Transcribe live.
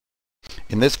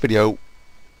In this video,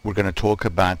 we're going to talk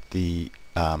about the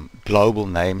global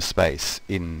namespace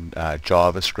in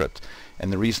JavaScript.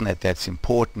 And the reason that that's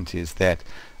important is that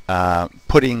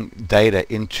putting data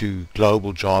into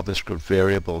global JavaScript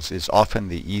variables is often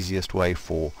the easiest way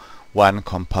for one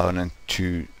component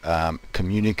to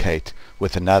communicate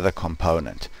with another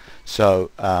component. So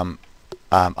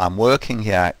I'm working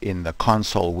here in the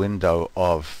console window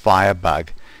of Firebug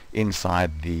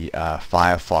inside the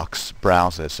Firefox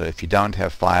browser. So if you don't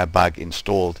have Firebug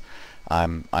installed,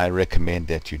 I recommend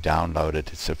that you download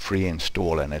it. It's a free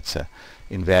install and it's an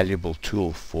invaluable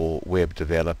tool for web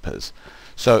developers.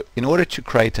 So in order to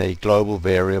create a global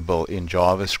variable in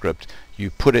JavaScript,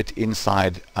 you put it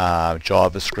inside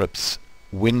JavaScript's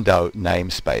window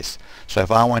namespace. So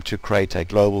if I want to create a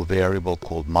global variable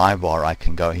called myvar, I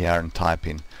can go here and type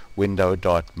in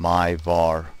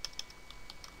window.myvar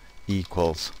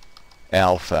equals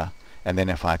alpha, and then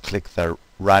if I click the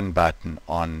run button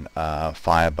on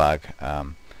Firebug,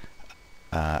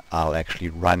 I'll actually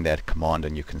run that command,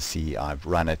 and you can see I've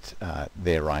run it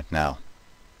there right now.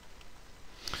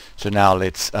 So now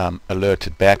let's alert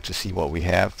it back to see what we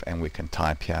have, and we can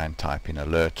type here and type in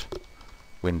alert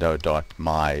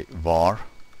window.myvar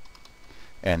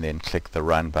and then click the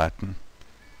run button,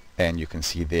 and you can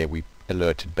see there we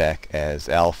alerted back as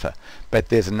alpha. But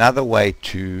there's another way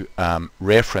to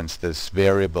reference this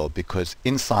variable, because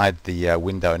inside the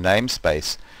window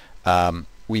namespace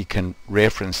we can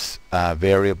reference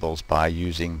variables by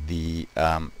using the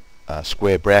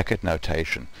square bracket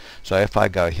notation. So if I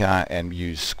go here and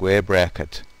use square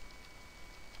bracket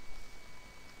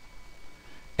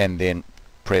and then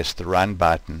press the run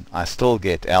button, I still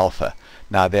get alpha.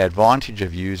 Now the advantage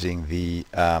of using the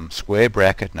square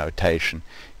bracket notation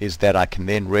is that I can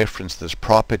then reference this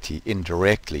property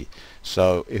indirectly.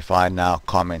 So if I now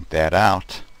comment that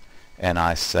out and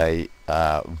I say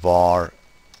var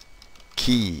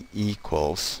key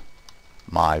equals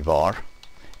myvar,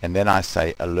 and then I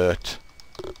say alert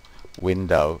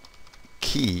window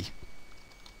key,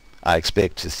 I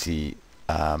expect to see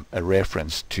a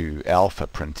reference to alpha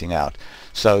printing out.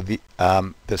 So the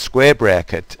square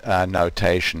bracket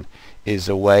notation is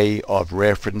a way of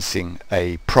referencing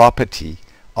a property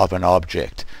of an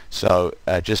object. So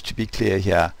just to be clear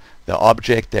here, the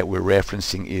object that we're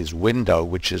referencing is window,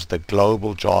 which is the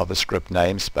global JavaScript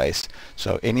namespace.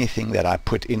 So anything that I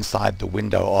put inside the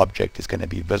window object is going to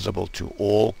be visible to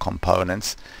all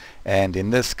components. And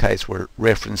in this case, we're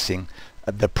referencing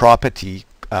the property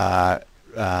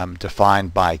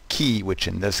defined by key, which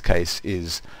in this case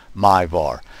is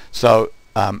myvar. So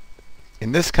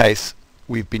in this case,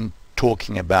 we've been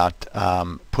talking about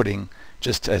putting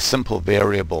just a simple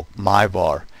variable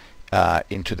myvar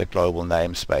into the global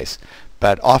namespace,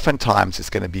 but oftentimes it's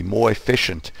going to be more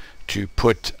efficient to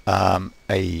put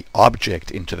a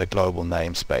object into the global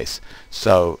namespace.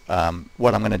 So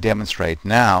what I'm going to demonstrate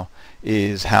now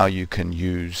is how you can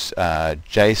use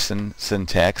JSON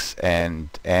syntax and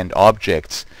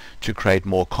objects to create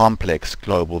more complex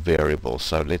global variables.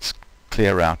 So let's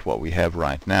clear out what we have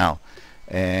right now,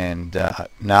 and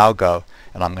now go,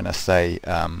 and I'm going to say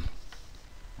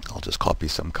I'll just copy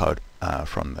some code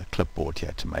from the clipboard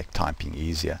here to make typing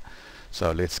easier.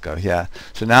 So let's go here.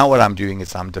 So now what I'm doing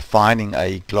is I'm defining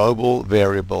a global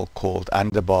variable called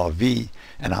 _v,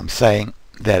 and I'm saying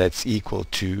that it's equal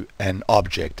to an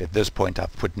object. At this point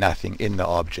I've put nothing in the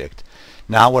object.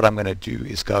 Now what I'm going to do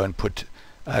is go and put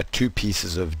two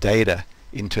pieces of data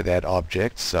into that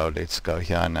object. So let's go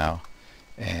here now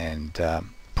and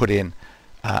put in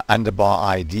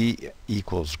 _id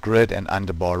equals grid and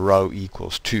 _row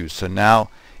equals 2. So now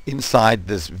inside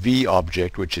this v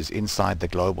object, which is inside the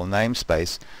global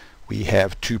namespace, we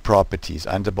have two properties,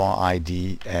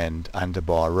 _id and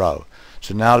 _row.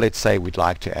 So now let's say we'd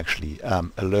like to actually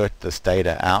alert this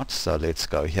data out. So let's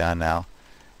go here now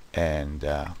and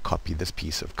copy this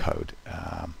piece of code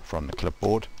from the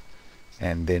clipboard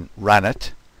and then run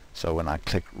it. So when I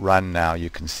click run now, you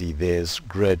can see there's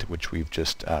grid, which we've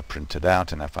just printed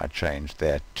out, and if I change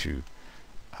that to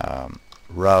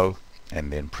row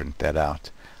and then print that out,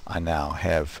 I now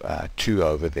have 2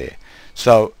 over there.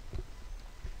 So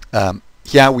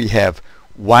here we have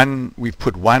we've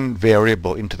put one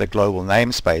variable into the global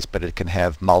namespace, but it can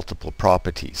have multiple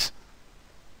properties.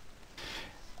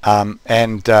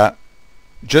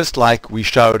 Just like we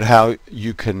showed how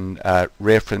you can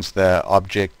reference the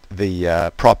object,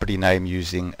 the property name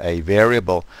using a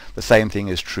variable, the same thing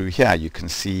is true here. You can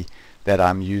see that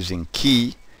I'm using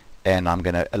key and I'm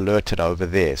going to alert it over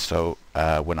there. So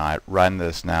when I run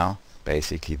this now,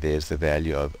 basically there's the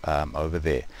value of over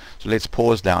there. So let's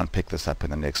pause now and pick this up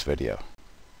in the next video.